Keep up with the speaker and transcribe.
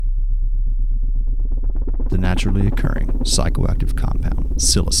naturally occurring psychoactive compound,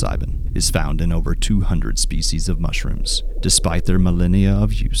 psilocybin, is found in over 200 species of mushrooms. Despite their millennia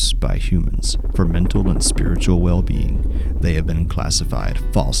of use by humans for mental and spiritual well-being, they have been classified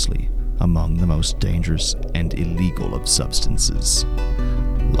falsely among the most dangerous and illegal of substances,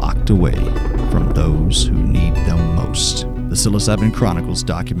 locked away from those who need them most. The Sheelah-cybin Chronicles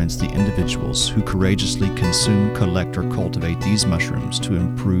documents the individuals who courageously consume, collect, or cultivate these mushrooms to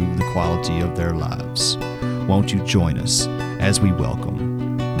improve the quality of their lives. Won't you join us as we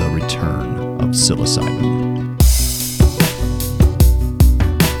welcome the return of psilocybin?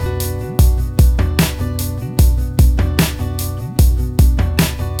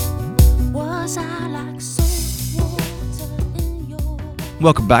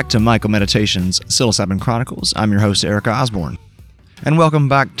 Welcome back to Michael Meditations Sheelah-cybin Chronicles. I'm your host, Eric Osborne. And welcome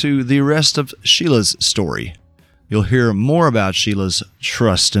back to the rest of Sheelah's story. You'll hear more about Sheelah's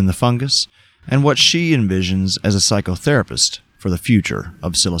trust in the fungus and what she envisions as a psychotherapist for the future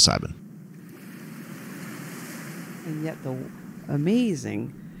of psilocybin. And yet the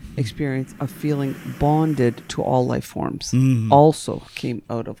amazing experience of feeling bonded to all life forms also came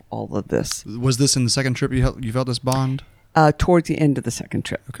out of all of this. Was this in the second trip you felt this bond? Towards the end of the second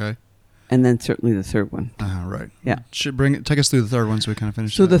trip. Okay. And then certainly the third one. Right. Yeah. Take us through the third one so we kind of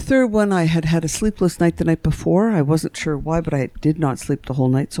finish. So the third one, I had a sleepless night the night before. I wasn't sure why, but I did not sleep the whole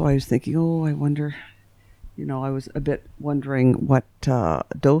night. So I was thinking, I wonder, I was a bit wondering what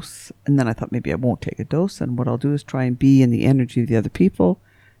dose. And then I thought maybe I won't take a dose. And what I'll do is try and be in the energy of the other people,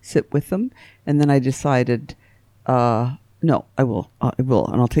 sit with them. And then I decided, no, I will.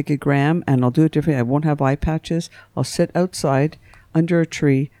 And I'll take a gram and I'll do it differently. I won't have eye patches. I'll sit outside under a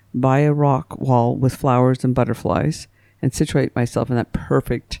tree by a rock wall with flowers and butterflies and situate myself in that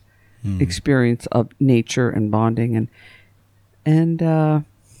perfect experience of nature and bonding and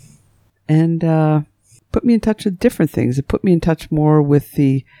put me in touch with different things. It put me in touch more with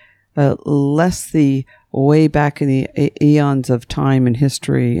the less the way back in the eons of time and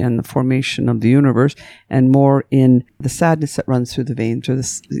history and the formation of the universe, and more in the sadness that runs through the veins. Or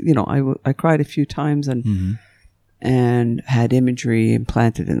this, I cried a few times and had imagery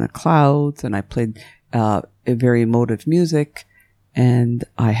implanted in the clouds, and I played a very emotive music, and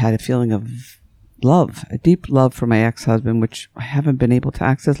I had a feeling of love, a deep love for my ex-husband, which I haven't been able to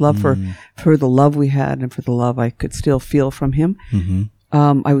access. Love for the love we had and for the love I could still feel from him.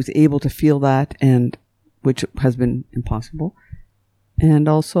 I was able to feel that, and which has been impossible. And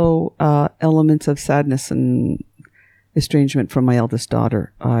also elements of sadness and estrangement from my eldest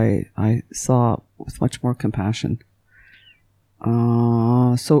daughter, I saw with much more compassion.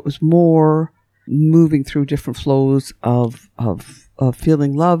 So it was more moving through different flows of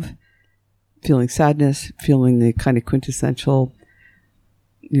feeling love, feeling sadness, feeling the kind of quintessential,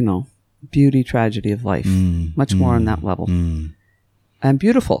 beauty, tragedy of life. Much more on that level. And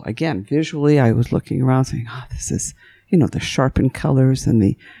beautiful. Again, visually, I was looking around saying, this is, the sharpened colors and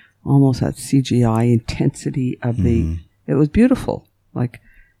the almost that CGI intensity of it was beautiful.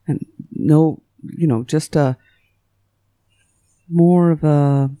 And no, just more of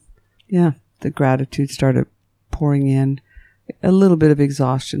the gratitude started pouring in, a little bit of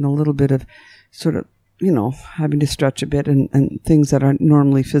exhaustion, a little bit of sort of, having to stretch a bit and things that are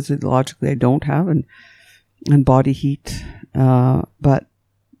normally physiologically I don't have, and body heat, but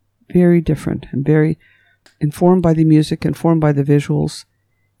very different and very informed by the music, informed by the visuals,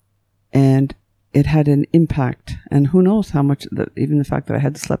 and it had an impact. And who knows how much, even the fact that I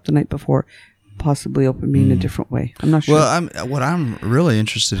had slept the night before possibly opened me in a different way. I'm not sure. Well, what I'm really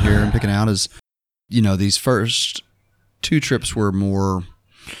interested here in picking out is, these first two trips were more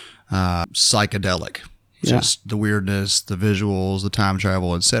psychedelic, just the weirdness, the visuals, the time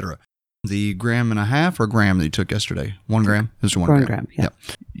travel, etc. The 1.5 grams or gram that you took yesterday? 1 gram? This is 1 gram. Yeah.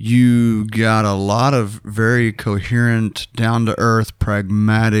 You got a lot of very coherent, down-to-earth,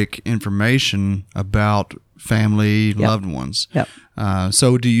 pragmatic information about family, loved ones. Yep.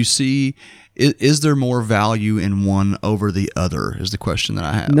 So do you see, is there more value in one over the other is the question that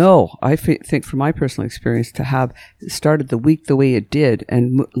I have. No, I think from my personal experience, to have started the week the way it did,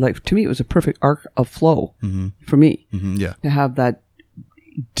 and to me it was a perfect arc of flow for me. To have that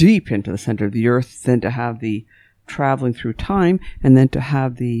deep into the center of the earth, then to have the traveling through time, and then to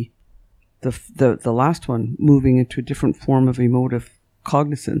have the last one moving into a different form of emotive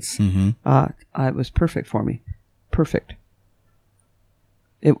cognizance. It was perfect for me. Perfect.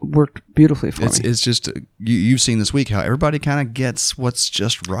 It worked beautifully for me. It's just, you've seen this week how everybody kind of gets what's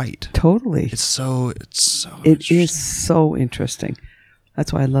just right. Totally. It is so interesting.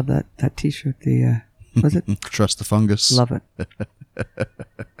 That's why I love that T-shirt. Was it? Trust the fungus. Love it.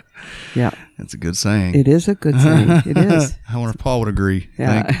 Yeah. That's a good saying. It is a good saying. It is. I wonder if Paul would agree.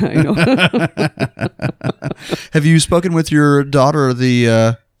 Yeah, I know. Have you spoken with your daughter,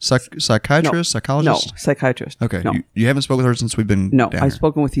 the psychiatrist, psychologist? No, psychiatrist. Okay. No. You haven't spoken with her since we've been No, down I've here.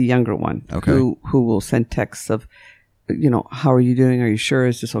 spoken with the younger one. Okay. Who will send texts of, how are you doing? Are you sure?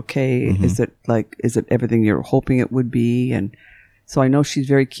 Is this okay? Mm-hmm. Is it everything you're hoping it would be? And so I know she's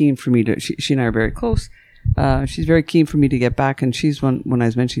very keen for me to, she and I are very close. She's very keen for me to get back. And she's when I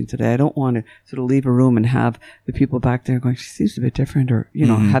was mentioning today, I don't want to sort of leave a room and have the people back there going, she seems a bit different, or,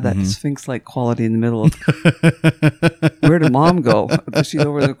 have that Sphinx-like quality in the middle of, where did mom go? She's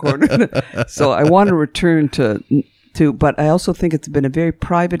over in the corner. So I want to return to, but I also think it's been a very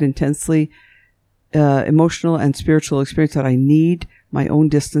private, intensely emotional and spiritual experience that I need my own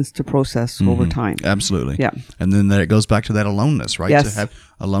distance to process over time. Absolutely. Yeah. And then it goes back to that aloneness, right? Yes. To have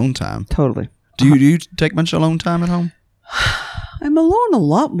alone time. Totally. Do you take much alone time at home? I'm alone a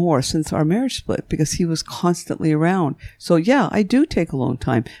lot more since our marriage split because he was constantly around. So yeah, I do take alone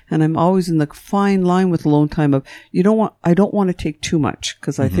time, and I'm always in the fine line with alone time of I don't want to take too much,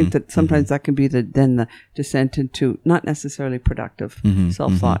 because I think that sometimes that can be the descent into not necessarily productive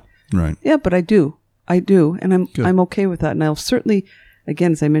self-thought. Right. Yeah, but I do, and I'm okay with that. And I'll certainly,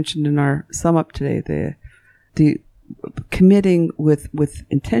 again, as I mentioned in our sum up today, the committing with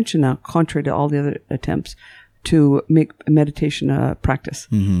intention now, contrary to all the other attempts, to make meditation a practice.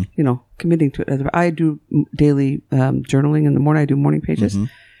 Committing to it. I do daily journaling in the morning. I do morning pages,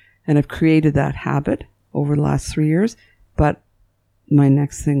 and I've created that habit over the last 3 years. But my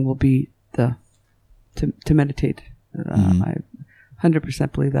next thing will be to meditate. I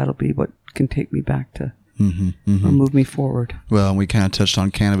 100% believe that'll be what can take me back to or move me forward. Well, and we kind of touched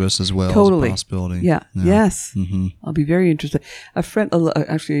on cannabis as well Totally. as a possibility. Yeah. Yes. I'll be very interested. A friend,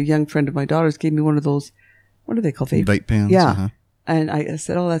 actually a young friend of my daughter's, gave me one of those, what are they called? Vape pens. Yeah. And I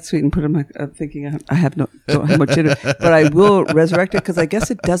said, "Oh, that's sweet," and put it in my. I'm thinking don't have much in it, but I will resurrect it because I guess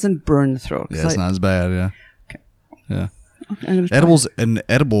it doesn't burn the throat. Yeah, it's not as bad. Yeah. Okay. Yeah. Okay, Edibles and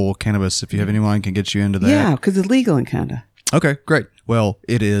edible cannabis, if you have anyone, can get you into that. Yeah, because it's legal in Canada. Okay, great. Well,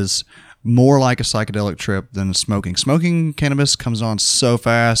 it is more like a psychedelic trip than smoking. Smoking cannabis comes on so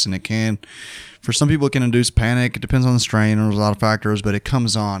fast, and it can, for some people, it can induce panic. It depends on the strain, and there's a lot of factors, but it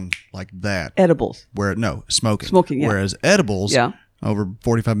comes on like that. Edibles. Smoking. Smoking, yeah. Whereas edibles, over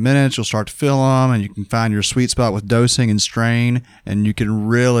 45 minutes, you'll start to feel them, and you can find your sweet spot with dosing and strain, and you can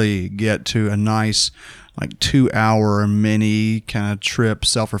really get to a nice, 2-hour mini kind of trip,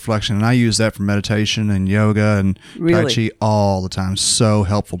 self-reflection. And I use that for meditation and yoga and Tai Chi all the time. So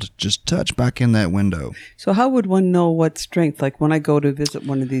helpful to just touch back in that window. So how would one know what strength? Like when I go to visit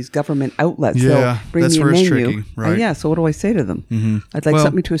one of these government outlets, yeah, they'll bring that's me a where menu. it's tricky, right? So what do I say to them? I'd like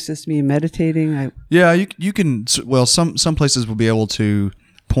something to assist me in meditating. You can. Well, some places will be able to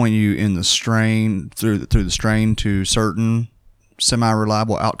point you in the strain through the strain to certain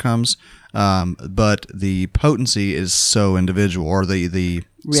semi-reliable outcomes. But the potency is so individual, or the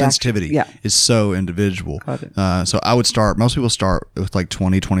sensitivity is so individual. Got it. So I would most people start with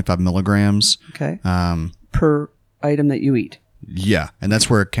 20, 25 milligrams. Okay. Per item that you eat. Yeah. And that's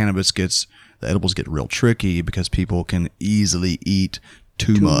where the edibles get real tricky, because people can easily eat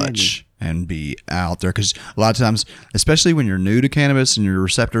too much and be out there. Because a lot of times, especially when you're new to cannabis and your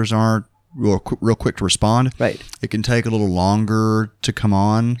receptors aren't real quick to respond. Right. It can take a little longer to come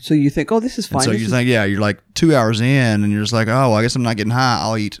on. So you think, oh, this is fine. And so you think, you're like 2 hours in, and you're just like, oh, I guess I'm not getting high.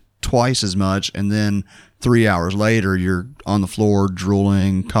 I'll eat twice as much. And then 3 hours later, you're on the floor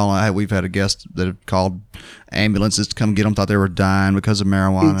drooling, calling. We've had a guest that have called ambulances to come get them, thought they were dying because of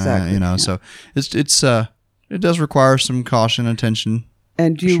marijuana. Exactly. So it does require some caution and attention.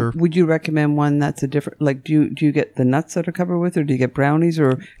 And would you recommend one that's a different, do you get the nuts that are covered with, or do you get brownies,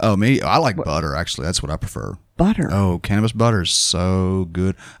 or? Oh, I like butter, actually. That's what I prefer. Butter? Oh, cannabis butter is so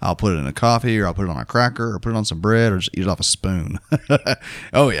good. I'll put it in a coffee, or I'll put it on a cracker, or put it on some bread, or just eat it off a spoon.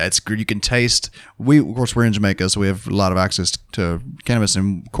 Oh, yeah, it's good. You can taste. Of course, we're in Jamaica, so we have a lot of access to cannabis,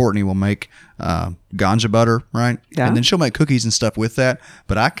 and Courtney will make ganja butter, right? Yeah. And then she'll make cookies and stuff with that,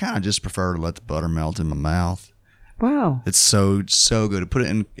 but I kind of just prefer to let the butter melt in my mouth. Wow. It's so good.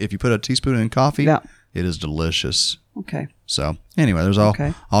 If you put a teaspoon in coffee, it is delicious. Okay. So anyway, there's all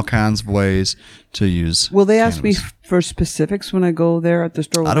kinds of ways to use. Will they cannabis. ask me for specifics when I go there at the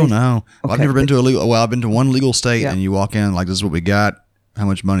store? I don't know. Okay. I've never been to I've been to one legal state, and you walk in this is what we got. How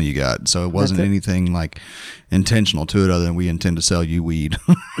much money you got? So it wasn't anything intentional to it, other than we intend to sell you weed.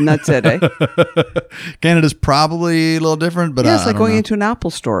 And that's it, eh? Canada's probably a little different, but it's like going into an Apple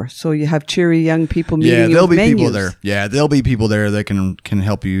store. So you have cheery young people meeting you there'll with be menus. people there. Yeah, there'll be people there that can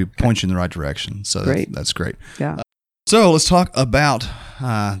help you, point you in the right direction. So Great. That's great. Yeah. So let's talk about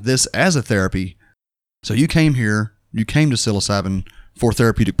this as a therapy. So you came here, you came to psilocybin for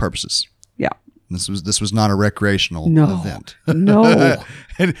therapeutic purposes. Yeah. This was not a recreational event. No.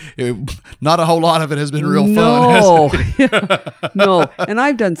 Not a whole lot of it has been real fun. No. And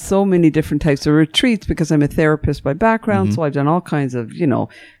I've done so many different types of retreats because I'm a therapist by background. Mm-hmm. So I've done all kinds of,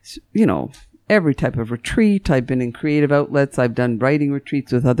 every type of retreat. I've been in creative outlets. I've done writing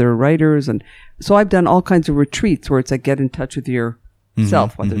retreats with other writers. And so I've done all kinds of retreats where it's like get in touch with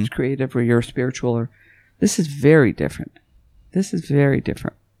yourself, whether it's creative or you're spiritual. Or this is very different.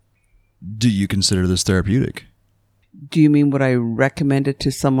 Do you consider this therapeutic? Do you mean would I recommend it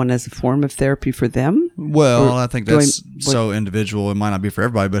to someone as a form of therapy for them? Well, I think that's so individual. It might not be for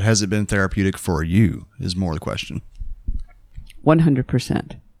everybody, but has it been therapeutic for you is more the question.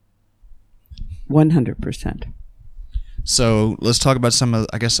 100%. 100%. So let's talk about some of,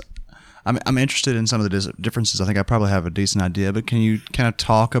 I guess, I'm interested in some of the differences. I think I probably have a decent idea, but can you kind of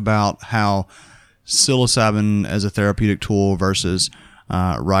talk about how psilocybin as a therapeutic tool versus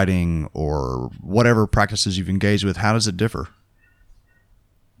writing or whatever practices you've engaged with, how does it differ?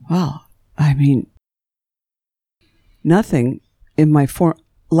 Well, I mean, nothing in my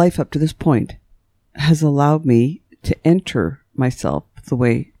life up to this point has allowed me to enter myself the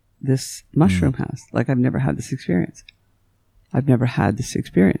way this mushroom has. Like, I've never had this experience. Are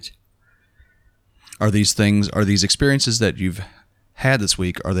these experiences that you've had this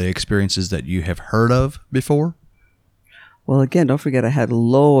week, are they experiences that you have heard of before? Well, again, don't forget I had a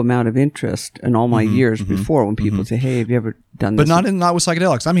low amount of interest in all my years before when people say, hey, have you ever done this? But not with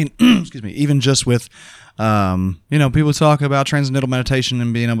psychedelics. I mean, excuse me, even just with, people talk about transcendental meditation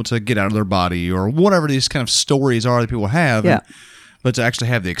and being able to get out of their body or whatever these kind of stories are that people have. Yeah. But to actually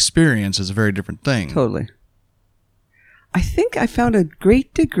have the experience is a very different thing. Totally. I think I found a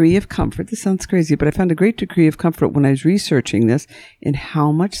great degree of comfort. This sounds crazy, but I found a great degree of comfort when I was researching this in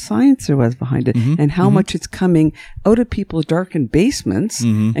how much science there was behind it and how much it's coming out of people's darkened basements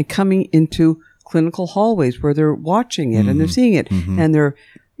and coming into clinical hallways where they're watching it and they're seeing it. And they're,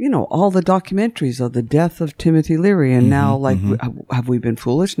 all the documentaries of the death of Timothy Leary. And now, have we been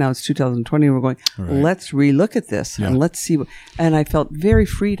foolish? Now it's 2020 and we're going, let's relook at this and let's see. And I felt very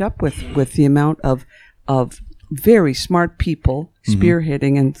freed up with the amount of very smart people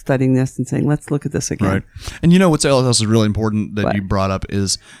spearheading and studying this and saying, let's look at this again. Right. And what else is really important that you brought up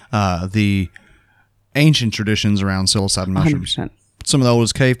is the ancient traditions around psilocybin mushrooms. 100%. Some of the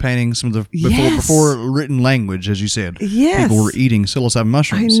oldest cave paintings, some of the before written language, as you said. Yes. People were eating psilocybin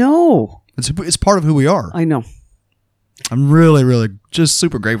mushrooms. I know. It's part of who we are. I know. I'm really, really just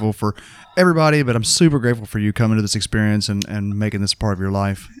super grateful for everybody, but I'm super grateful for you coming to this experience and making this a part of your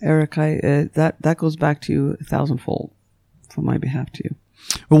life. Eric, that goes back to you 1,000-fold from my behalf to you.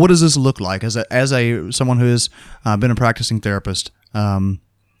 Well, what does this look like as someone who has been a practicing therapist, and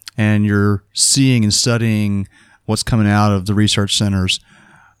you're seeing and studying what's coming out of the research centers?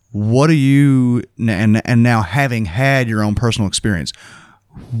 What do you, and now having had your own personal experience,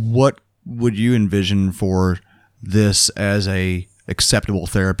 what would you envision for this as a acceptable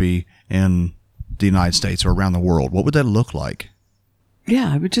therapy in the United States or around the world? What would that look like?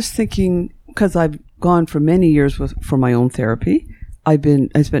 Yeah, I was just thinking, because I've gone for many years for my own therapy. I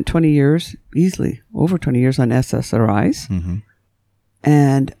spent 20 years, easily over 20 years on SSRIs.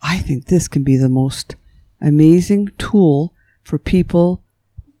 And I think this can be the most amazing tool for people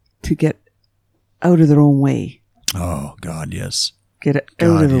to get out of their own way. Oh, God, yes. Get it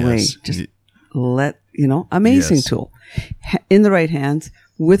out of the way. Just amazing tool. In the right hands,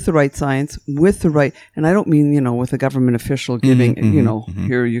 with the right science, and I don't mean, with a government official giving,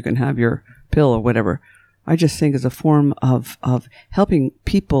 here you can have your pill or whatever. I just think as a form of helping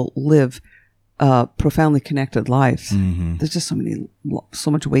people live profoundly connected lives. There's just so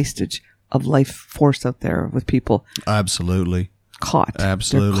much wastage of life force out there with people. Absolutely. Caught.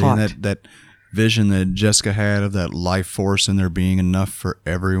 Absolutely. Caught. And that vision that Jessica had of that life force and there being enough for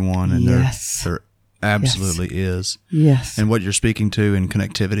everyone. And there absolutely is. Yes. And what you're speaking to in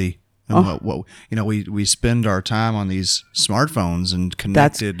connectivity. And we spend our time on these smartphones and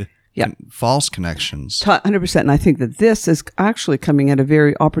connected false connections. 100%. And I think that this is actually coming at a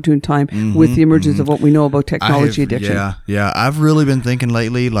very opportune time with the emergence of what we know about technology addiction. Yeah. I've really been thinking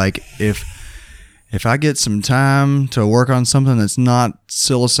lately, like if I get some time to work on something that's not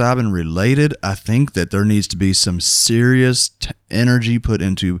psilocybin related, I think that there needs to be some serious energy put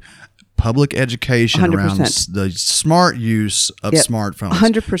into public education 100%. Around the smart use of smartphones.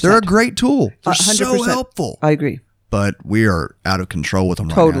 100%. They're a great tool. They're 100%. so helpful. I agree. But we are out of control with them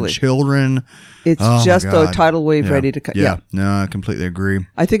Totally. right now. Children. It's just a tidal wave ready to cut. Yeah. No, I completely agree.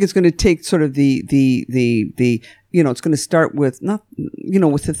 I think it's going to take sort of the it's going to start with not,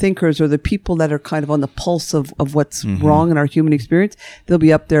 with the thinkers or the people that are kind of on the pulse of what's wrong in our human experience. They'll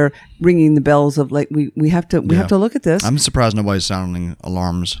be up there ringing the bells of like, we have to look at this. I'm surprised nobody's sounding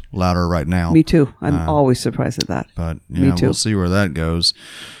alarms louder right now. Me too. I'm always surprised at that. But Me too. We'll see where that goes.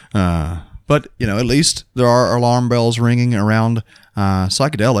 But at least there are alarm bells ringing around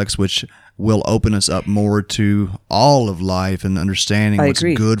psychedelics, which will open us up more to all of life and understanding what's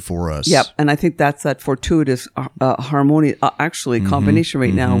good for us. Yep, and I think that's that fortuitous, harmonious, combination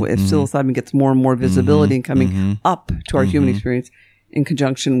right now. If psilocybin gets more and more visibility and coming up to our human experience in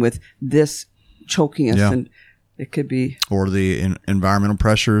conjunction with this choking us, and it could be... Or the environmental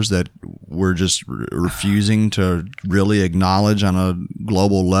pressures that we're just refusing to really acknowledge on a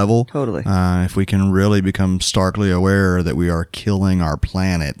global level. Totally. If we can really become starkly aware that we are killing our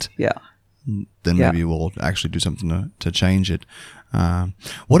planet. Yeah. Then maybe we'll actually do something to change it.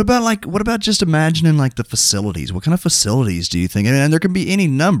 What about just imagining like the facilities? What kind of facilities do you think? And there can be any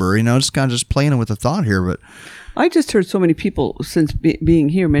number, just kind of just playing with a thought here. But I just heard so many people since being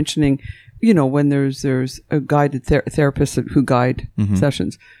here mentioning, when there's a guided therapists who guide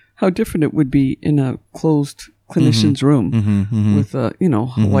sessions, how different it would be in a closed clinician's room with a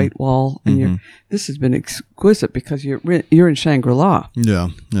white wall, and this has been exquisite because you're in Shangri-La. Yeah.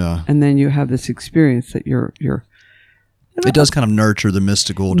 And then you have this experience that you're it does kind of nurture the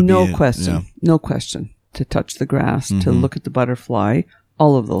mystical. No question. To touch the grass, to look at the butterfly,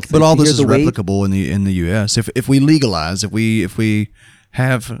 all of those things. But all this is replicable in the U.S. If we legalize, if we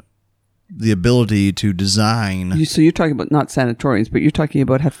have the ability to design. So you're talking about not sanatoriums, but you're talking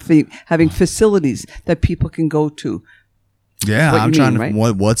about having facilities that people can go to. Yeah, I'm trying to. Right?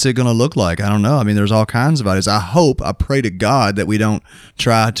 What's it going to look like? I don't know. I mean, there's all kinds of ideas. I pray to God that we don't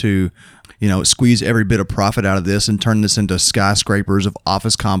try to, squeeze every bit of profit out of this and turn this into skyscrapers of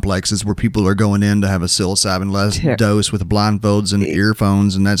office complexes where people are going in to have a psilocybin dose with blindfolds and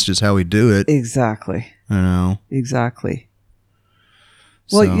earphones, and that's just how we do it. Exactly. Exactly.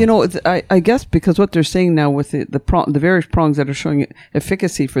 Well, I guess because what they're saying now with the various prongs that are showing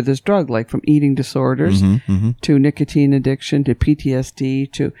efficacy for this drug, like from eating disorders to nicotine addiction to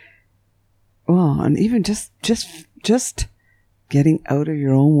PTSD and even just getting out of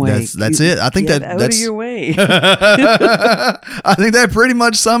your own way. That's it. I think that's out of your way. I think that pretty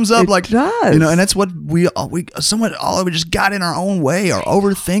much sums up. It does. And that's what we just got in our own way, or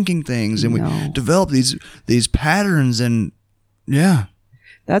overthinking things, and we develop these patterns, and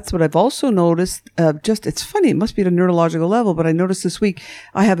That's what I've also noticed. It's funny. It must be at a neurological level, but I noticed this week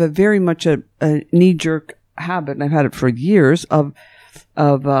I have a very much a knee-jerk habit, and I've had it for years of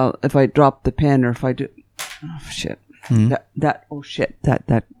if I drop the pen or if I do,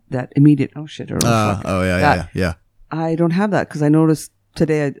 that immediate yeah. I don't have that because I noticed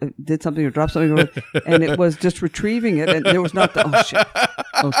today I did something or dropped something, and it was just retrieving it, and there was not the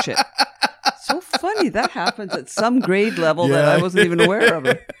oh shit. So funny that happens at some grade level that I wasn't even aware of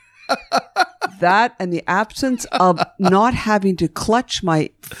it. That and the absence of not having to clutch my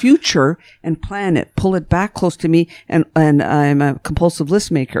future and plan it, pull it back close to me, and I'm a compulsive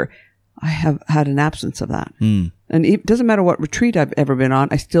list maker. I have had an absence of that. And it doesn't matter what retreat I've ever been on,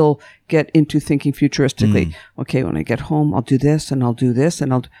 I still get into thinking futuristically. Okay, when I get home, I'll do this and I'll do this,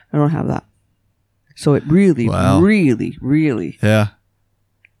 and I don't have that. So it really, really, really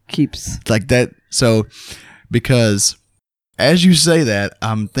keeps like that. So because as you say that,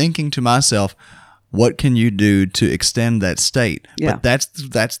 I'm thinking to myself, what can you do to extend that state? But that's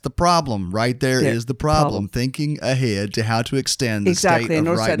the problem right there. Is the problem. Thinking ahead to how to extend the state of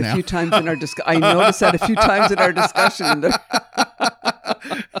right now. I noticed that a few times in our discussion.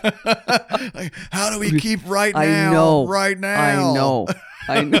 Like, how do we keep right now? Right now.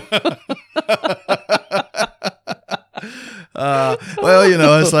 I know.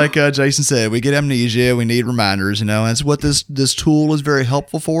 It's like Jason said, we get amnesia, we need reminders, and that's what this tool is very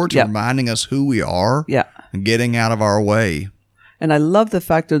helpful for, reminding us who we are and getting out of our way. And I love the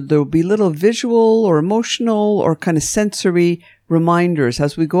fact that there will be little visual or emotional or kind of sensory reminders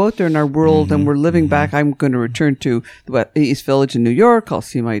as we go out there in our world and we're living back. I'm going to return to the East Village in New York. I'll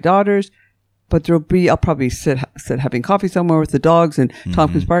see my daughters. But I'll probably sit having coffee somewhere with the dogs in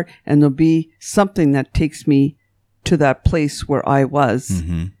Tompkins Park, and there'll be something that takes me to that place where I was.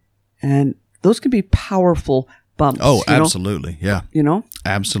 And those can be powerful bumps. Oh, absolutely. Yeah.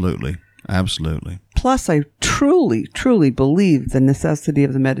 Absolutely. Absolutely. Plus, I truly, truly believe the necessity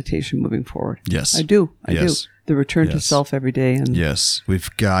of the meditation moving forward. Yes. I do. I do. The return to self every day. And yes. We've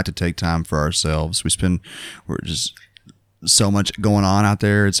got to take time for ourselves. We're just so much going on out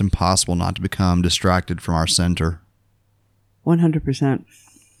there. It's impossible not to become distracted from our center. 100%.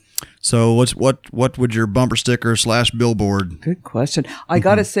 So what would your bumper sticker / billboard? Good question. I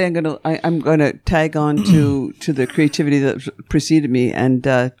gotta say, I'm gonna tag on to the creativity that preceded me and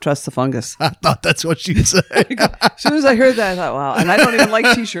trust the fungus. I thought that's what you'd say. As soon as I heard that, I thought, wow. And I don't even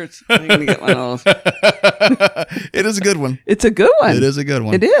like T-shirts. I'm gonna get one of those. It is a good one. It's a good one. It is a good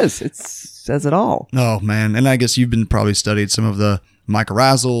one. It is. It says it all. Oh man, and I guess you've been probably studied some of the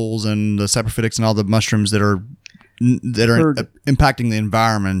mycorrhizals and the saprophytics and all the mushrooms that are impacting the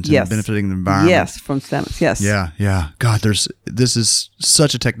environment and benefiting the environment. Yes, from stamens. Yes. Yeah. God, this is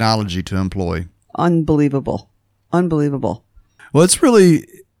such a technology to employ. Unbelievable. Well, it's really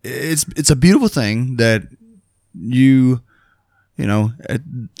it's a beautiful thing that you know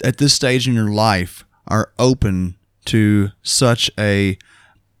at this stage in your life are open to such a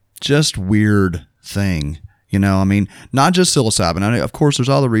just weird thing. You know, I mean, not just psilocybin. I mean, of course, there's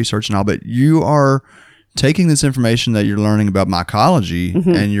all the research and all, but you are taking this information that you're learning about mycology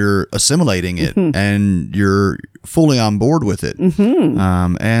and you're assimilating it and you're fully on board with it.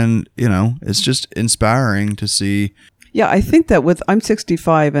 And, you know, it's just inspiring to see. Yeah, I think that I'm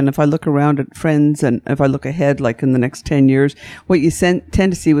 65, and if I look around at friends and if I look ahead, like in the next 10 years, what you tend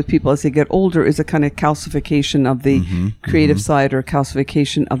to see with people as they get older is a kind of calcification of the creative side, or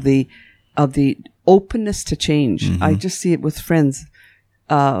calcification of the openness to change. I just see it with friends.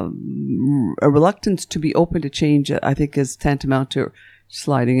 A reluctance to be open to change, I think, is tantamount to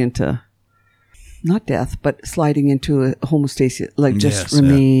sliding into, not death, but sliding into a homeostasis, like just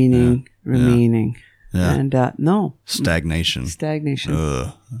remaining. Yeah. And no. Stagnation.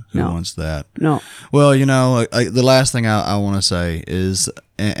 Who wants that? No. Well, you know, the last thing I want to say is,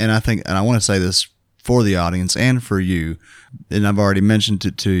 and I want to say this for the audience and for you, and I've already mentioned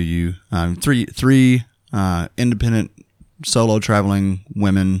it to you, three independent solo traveling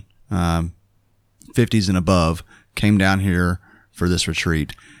women, 50s and above, came down here for this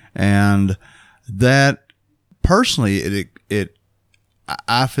retreat. And that personally,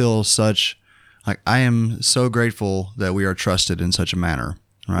 I feel such, like, I am so grateful that we are trusted in such a manner,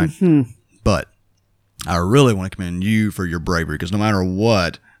 right? But I really want to commend you for your bravery, because no matter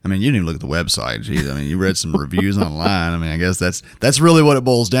what, I mean, you didn't even look at the website. Jeez, I mean, you read some reviews online. I mean, I guess that's really what it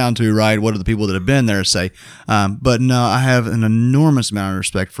boils down to, right? What do the people that have been there say? But no, I have an enormous amount of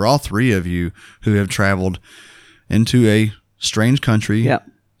respect for all three of you who have traveled into a strange country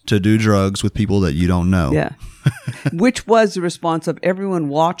to do drugs with people that you don't know. Yeah. Which was the response of everyone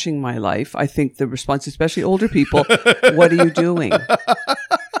watching my life. I think the response, especially older people, what are you doing?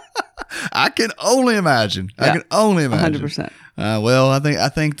 I can only imagine. Yeah. I can only imagine. 100%. Well, I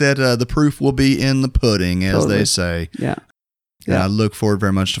think that the proof will be in the pudding, as they say. Yeah. And I look forward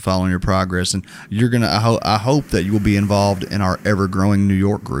very much to following your progress. And you're gonna. I hope that you will be involved in our ever-growing New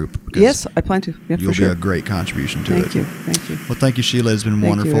York group. Yes, I plan to. Yeah, you'll be a great contribution to it. Thank you. Well, thank you, Sheelah. It's been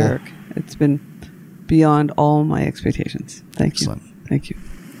wonderful. Thank you, Eric. It's been beyond all my expectations. Excellent. Thank you.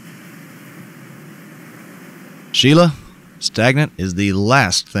 Sheelah, stagnant is the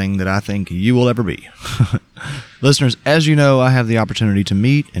last thing that I think you will ever be. Listeners, as you know, I have the opportunity to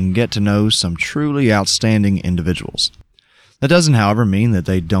meet and get to know some truly outstanding individuals. That doesn't, however, mean that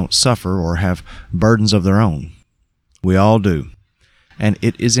they don't suffer or have burdens of their own. We all do. And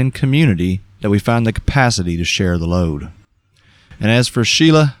it is in community that we find the capacity to share the load. And as for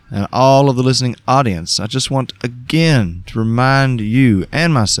Sheelah and all of the listening audience, I just want again to remind you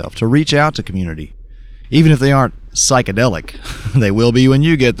and myself to reach out to community. Even if they aren't psychedelic, they will be when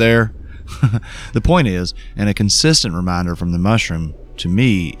you get there. The point is, and a consistent reminder from the mushroom to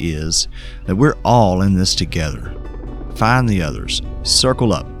me is, that we're all in this together. Find the others,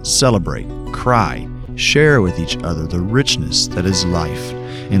 circle up, celebrate, cry, share with each other the richness that is life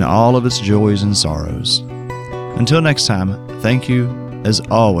in all of its joys and sorrows. Until next time, thank you as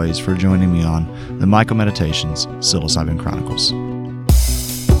always for joining me on the Myco Meditations Psilocybin Chronicles.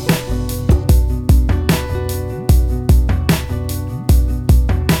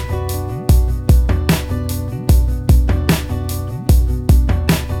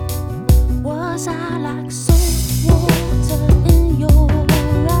 Was I like so